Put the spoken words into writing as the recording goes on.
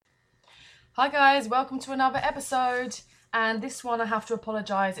Hi guys, welcome to another episode. And this one I have to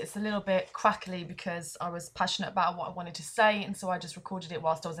apologise, it's a little bit crackly because I was passionate about what I wanted to say, and so I just recorded it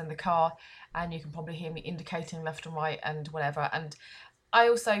whilst I was in the car, and you can probably hear me indicating left and right and whatever. And I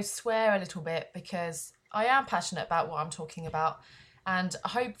also swear a little bit because I am passionate about what I'm talking about, and I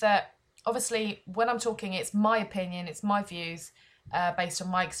hope that obviously when I'm talking it's my opinion, it's my views based on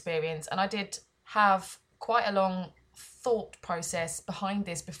my experience, and I did have quite a long thought process behind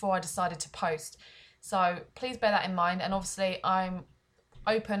this before I decided to post. So please bear that in mind, and obviously I'm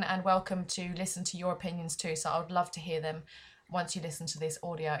open and welcome to listen to your opinions too, so I would love to hear them once you listen to this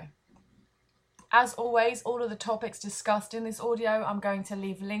audio. As always, all of the topics discussed in this audio, I'm going to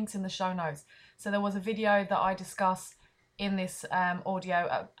leave links in the show notes. So there was a video that I discussed in this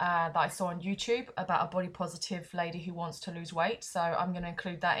audio that I saw on YouTube about a body positive lady who wants to lose weight, so I'm going to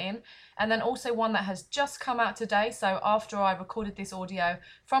include that in. And then also one that has just come out today, so after I recorded this audio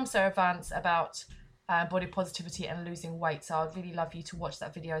from Sarah Vance about body positivity and losing weight, so I'd really love you to watch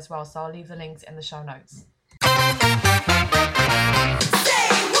that video as well, so I'll leave the links in the show notes.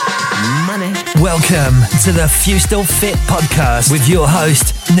 Money. Welcome to the Fustel Fit podcast with your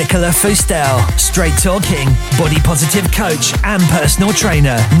host, Nicola Fustel. Straight talking, body positive coach and personal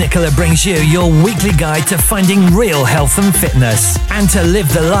trainer. Nicola brings you your weekly guide to finding real health and fitness and to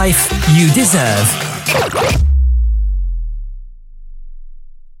live the life you deserve.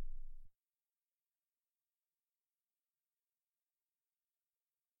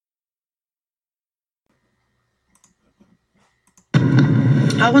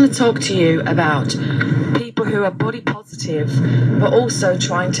 I want to talk to you about people who are body positive but also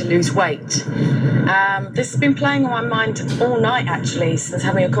trying to lose weight. This has been playing on my mind all night actually, since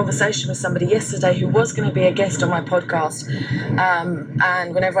having a conversation with somebody yesterday who was going to be a guest on my podcast.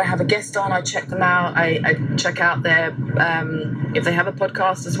 And whenever I have a guest on, I check them out. I check out their if they have a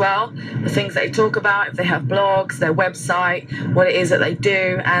podcast as well, the things they talk about, if they have blogs, their website, what it is that they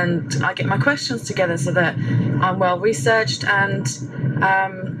do, and I get my questions together so that I'm well researched and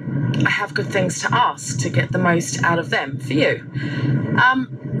I have good things to ask to get the most out of them for you.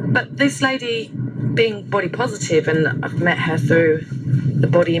 But this lady being body positive, and I've met her through the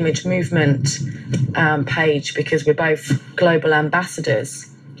Body Image Movement page because we're both global ambassadors.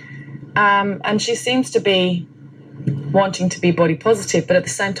 And she seems to be wanting to be body positive, but at the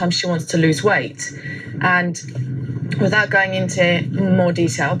same time she wants to lose weight. And without going into more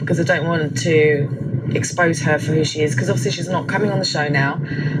detail, because I don't want to expose her for who she is, because obviously she's not coming on the show now,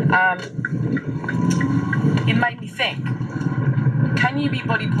 it made me think, can you be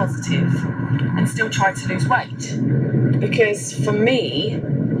body positive and still try to lose weight? Because for me,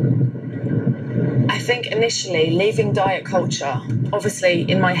 I think initially leaving diet culture, obviously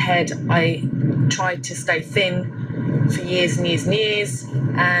in my head I tried to stay thin for years and years and years,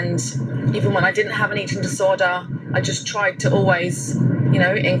 and even when I didn't have an eating disorder, I just tried to always, you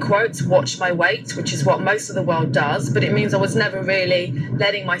know, in quotes, watch my weight, which is what most of the world does, but it means I was never really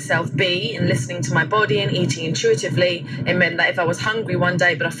letting myself be and listening to my body and eating intuitively. It meant that if I was hungry one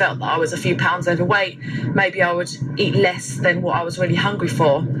day but I felt that I was a few pounds overweight, maybe I would eat less than what I was really hungry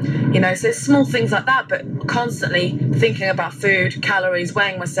for. You know, so small things like that, but constantly thinking about food, calories,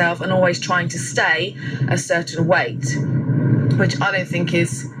 weighing myself, and always trying to stay a certain weight, which I don't think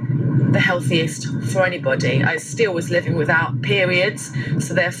is the healthiest for anybody. I still was living without periods,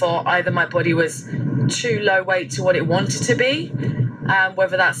 so therefore either my body was too low weight to what it wanted to be,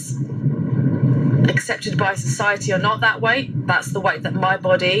 whether that's accepted by society or not, that weight, that's the weight that my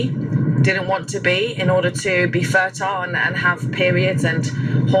body didn't want to be in order to be fertile and have periods and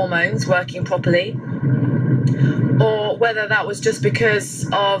hormones working properly, or whether that was just because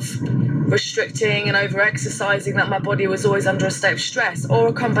of restricting and over-exercising, that my body was always under a state of stress, or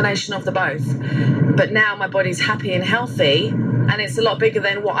a combination of the both. But now my body's happy and healthy, and it's a lot bigger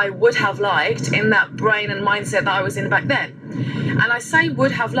than what I would have liked in that brain and mindset that I was in back then. And I say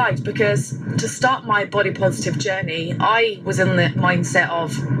would have liked because to start my body positive journey, I was in the mindset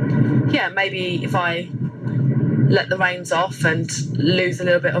of, yeah, maybe if I let the reins off and lose a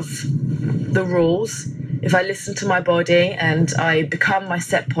little bit of the rules, if I listen to my body and I become my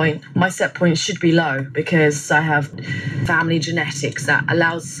set point should be low because I have family genetics that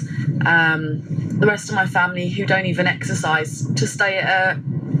allows the rest of my family who don't even exercise to stay at a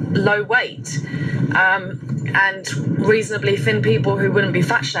low weight, and reasonably thin people who wouldn't be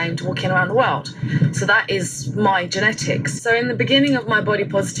fat shamed walking around the world. So that is my genetics. So in the beginning of my body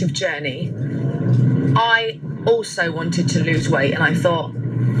positive journey, I also wanted to lose weight, and I thought,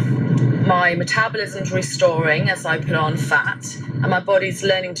 my metabolism's restoring as I put on fat, and my body's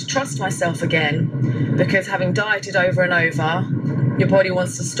learning to trust myself again, because having dieted over and over your body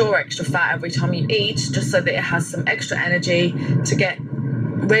wants to store extra fat every time you eat, just so that it has some extra energy to get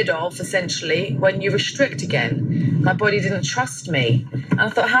rid of, essentially, when you restrict again. My body didn't trust me. And I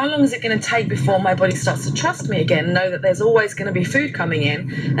thought, how long is it going to take before my body starts to trust me again and know that there's always going to be food coming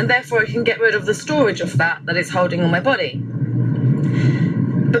in, and therefore it can get rid of the storage of fat that it's holding on my body?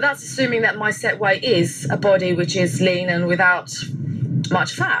 But that's assuming that my set weight is a body which is lean and without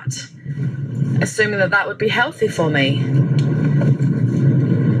much fat. Assuming that that would be healthy for me.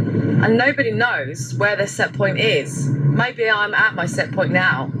 And nobody knows where their set point is. Maybe I'm at my set point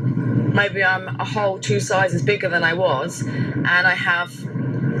now. Maybe I'm a whole 2 sizes bigger than I was, and I have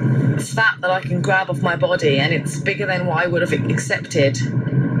fat that I can grab off my body, and it's bigger than what I would have accepted.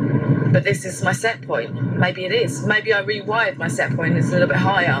 But this is my set point. Maybe it is. Maybe I rewired my set point and it's a little bit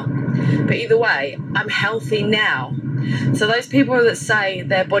higher. But either way, I'm healthy now. So those people that say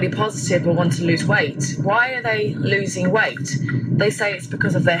they're body positive or want to lose weight, why are they losing weight? They say it's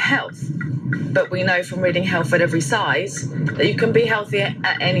because of their health. But we know from reading Health at Every Size that you can be healthy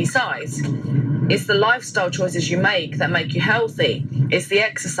at any size. It's the lifestyle choices you make that make you healthy. It's the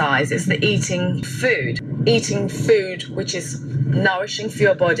exercise, it's the eating food. Eating food which is nourishing for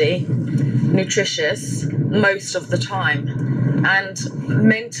your body, nutritious most of the time, and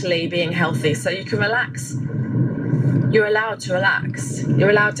mentally being healthy so you can relax. You're allowed to relax. You're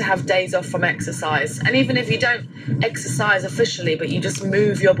allowed to have days off from exercise. And even if you don't exercise officially, but you just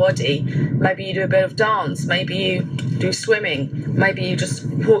move your body, maybe you do a bit of dance, maybe you do swimming, maybe you just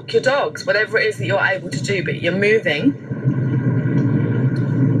walk your dogs, whatever it is that you're able to do, but you're moving,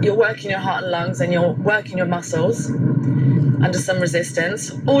 you're working your heart and lungs, and you're working your muscles under some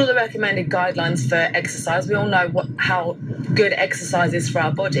resistance. All of the recommended guidelines for exercise, we all know how good exercise is for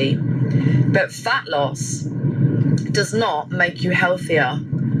our body. But fat loss does not make you healthier.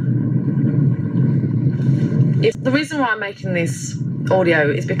 The reason why I'm making this audio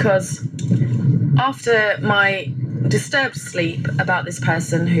is because after my disturbed sleep about this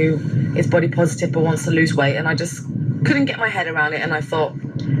person who is body positive but wants to lose weight, and I just couldn't get my head around it, and I thought,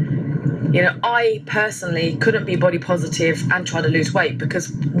 I personally couldn't be body positive and try to lose weight,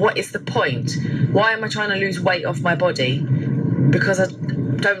 because what is the point? Why am I trying to lose weight off my body? Because I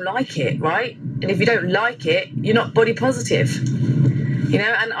don't like it, right? And if you don't like it, you're not body positive.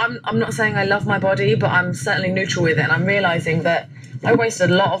 And I'm not saying I love my body, but I'm certainly neutral with it. And I'm realizing that I wasted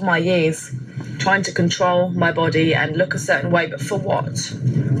a lot of my years trying to control my body and look a certain way, but for what?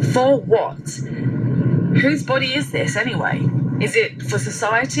 For what? Whose body is this anyway? Is it for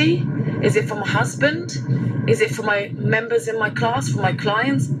society? Is it for my husband? Is it for my members in my class, for my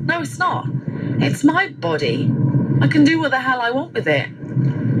clients? No, it's not. It's my body. I can do what the hell I want with it.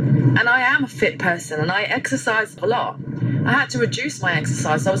 And I am a fit person, and I exercise a lot. I had to reduce my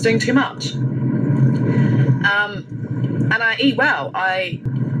exercise. I was doing too much. And I eat well. I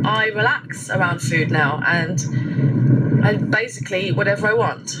relax around food now, and I basically eat whatever I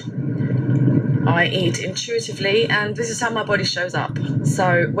want. I eat intuitively, and this is how my body shows up.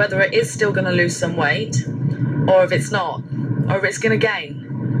 So whether it is still going to lose some weight, or if it's not, or if it's going to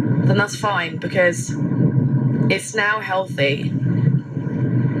gain, then that's fine, because it's now healthy.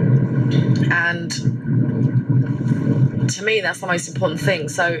 And to me, that's the most important thing.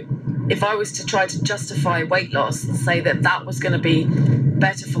 So if I was to try to justify weight loss and say that that was going to be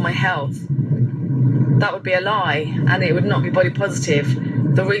better for my health, that would be a lie, and it would not be body positive.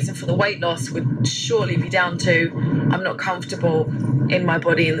 The reason for the weight loss would surely be down to I'm not comfortable in my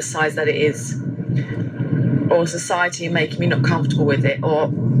body in the size that it is, or society making me not comfortable with it, or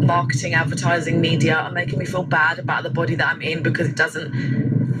marketing, advertising, media are making me feel bad about the body that I'm in because it doesn't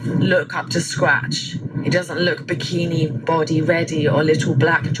look up to scratch. It doesn't look bikini body ready or little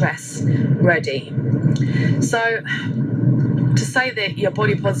black dress ready. So to say that you're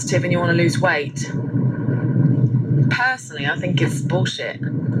body positive and you want to lose weight, personally, I think it's bullshit.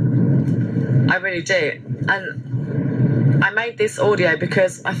 I really do. And I made this audio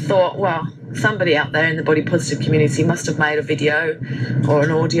because I thought, well, somebody out there in the body positive community must have made a video or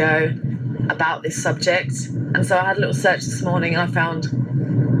an audio about this subject. And so I had a little search this morning, and I found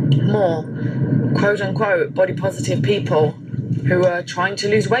more quote unquote body positive people who are trying to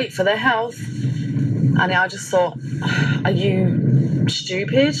lose weight for their health. And I just thought, are you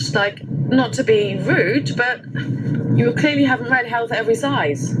stupid? Like, not to be rude, but you clearly haven't read Health at Every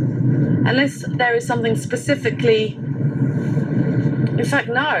Size. Unless there is something specifically, in fact,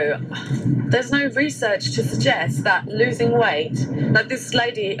 no, there's no research to suggest that losing weight, like this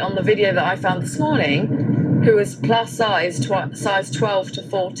lady on the video that I found this morning, who is plus size, size 12 to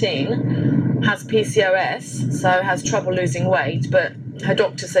 14, has PCOS, so has trouble losing weight, but her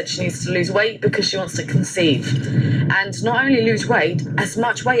doctor said she needs to lose weight because she wants to conceive. And not only lose weight, as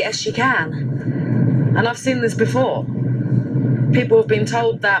much weight as she can. And I've seen this before. People have been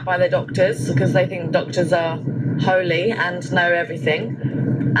told that by their doctors because they think doctors are holy and know everything.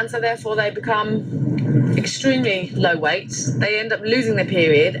 And so therefore they become extremely low weight. They end up losing their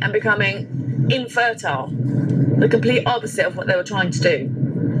period and becoming infertile. The complete opposite of what they were trying to do.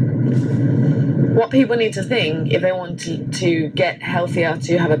 What people need to think if they want to get healthier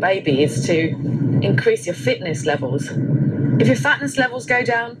to have a baby is to increase your fitness levels. If your fatness levels go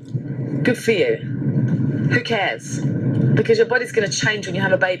down, good for you. Who cares? Because your body's going to change when you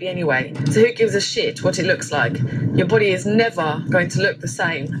have a baby anyway. So who gives a shit what it looks like? Your body is never going to look the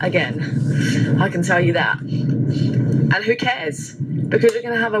same again. I can tell you that. And who cares? Because you're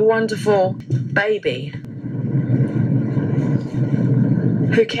going to have a wonderful baby.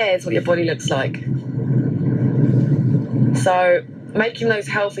 Who cares what your body looks like? So making those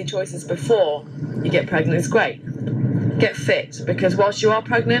healthy choices before you get pregnant is great. Get fit, because whilst you are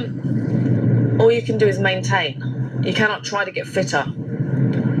pregnant, all you can do is maintain. You cannot try to get fitter.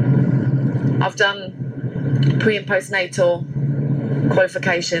 I've done pre and postnatal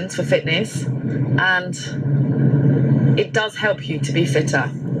qualifications for fitness, and it does help you to be fitter.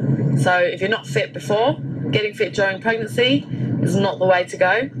 So if you're not fit before, getting fit during pregnancy is not the way to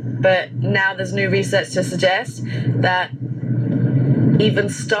go. But now there's new research to suggest that even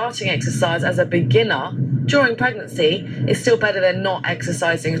starting exercise as a beginner during pregnancy is still better than not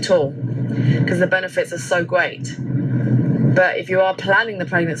exercising at all, because the benefits are so great. But if you are planning the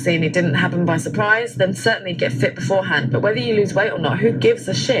pregnancy and it didn't happen by surprise, then certainly get fit beforehand. But whether you lose weight or not, who gives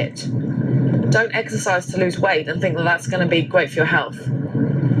a shit? Don't exercise to lose weight and think that that's going to be great for your health,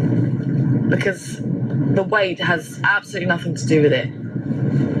 because the weight has absolutely nothing to do with it.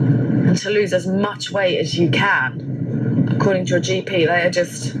 And to lose as much weight as you can, according to your GP, they are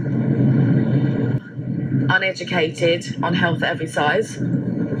just uneducated on health at every size.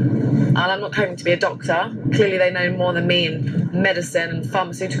 And I'm not claiming to be a doctor. Clearly they know more than me in medicine and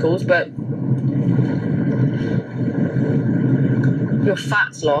pharmaceuticals, but your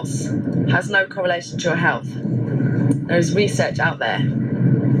fat loss has no correlation to your health. There's research out there.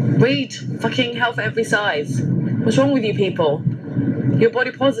 Read fucking Health at Every Size. What's wrong with you people? You're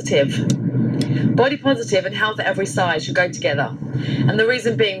body positive. Body positive and health at every size should go together. And the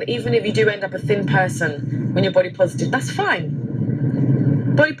reason being that even if you do end up a thin person when you're body positive, that's fine.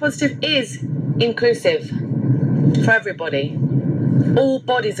 Body positive is inclusive for everybody. All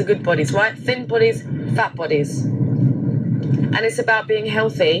bodies are good bodies, right? Thin bodies, fat bodies. And it's about being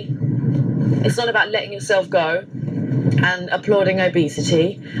healthy. It's not about letting yourself go and applauding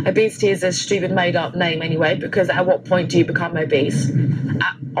obesity. Obesity is a stupid made-up name anyway, because at what point do you become obese?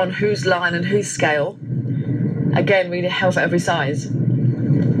 On whose line and whose scale? Again, read Health at Every Size.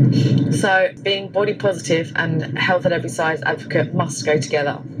 So being body positive and health at every size advocate must go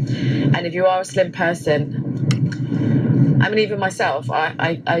together. And if you are a slim person, I mean, even myself,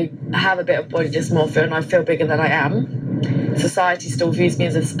 I have a bit of body dysmorphia and I feel bigger than I am. Society still views me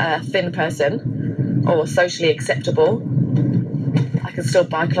as a thin person, or socially acceptable. I can still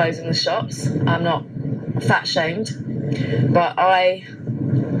buy clothes in the shops. I'm not fat shamed, but I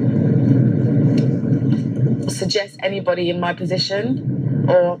suggest anybody in my position,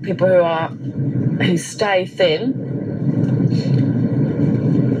 or people who stay thin,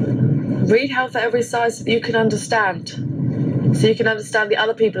 read Health at Every Size so that you can understand. So you can understand the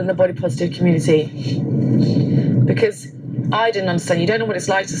other people in the body positive community. Because I didn't understand. You don't know what it's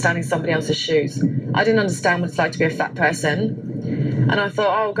like to stand in somebody else's shoes. I didn't understand what it's like to be a fat person. And I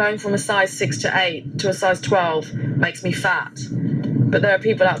thought, oh, going from a size 6 to 8 to a size 12 makes me fat. But there are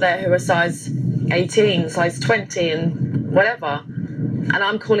people out there who are size 18, size 20 and whatever. And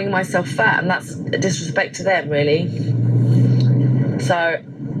I'm calling myself fat, and that's a disrespect to them, really. So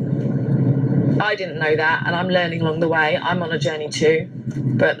I didn't know that, and I'm learning along the way. I'm on a journey too.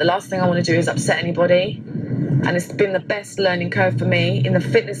 But the last thing I want to do is upset anybody. And it's been the best learning curve for me in the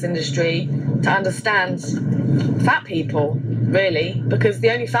fitness industry to understand fat people, really. Because the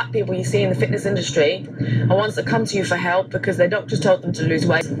only fat people you see in the fitness industry are ones that come to you for help because their doctors told them to lose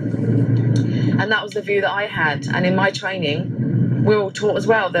weight. And that was the view that I had. And in my training, we're all taught as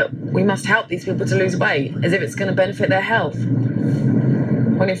well that we must help these people to lose weight, as if it's going to benefit their health.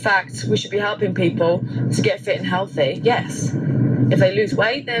 When in fact, we should be helping people to get fit and healthy. Yes. If they lose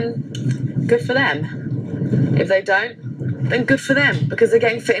weight, then good for them. If they don't, then good for them, because they're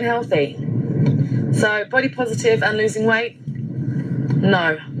getting fit and healthy. So body positive and losing weight?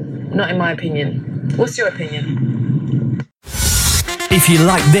 No, not in my opinion. What's your opinion? If you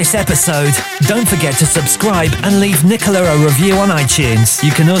like this episode, don't forget to subscribe and leave Nicola a review on iTunes.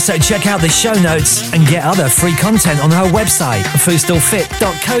 You can also check out the show notes and get other free content on her website,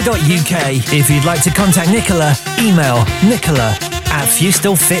 fustillfit.co.uk. If you'd like to contact Nicola, email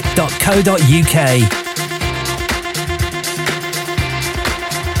nicola@fustillfit.co.uk.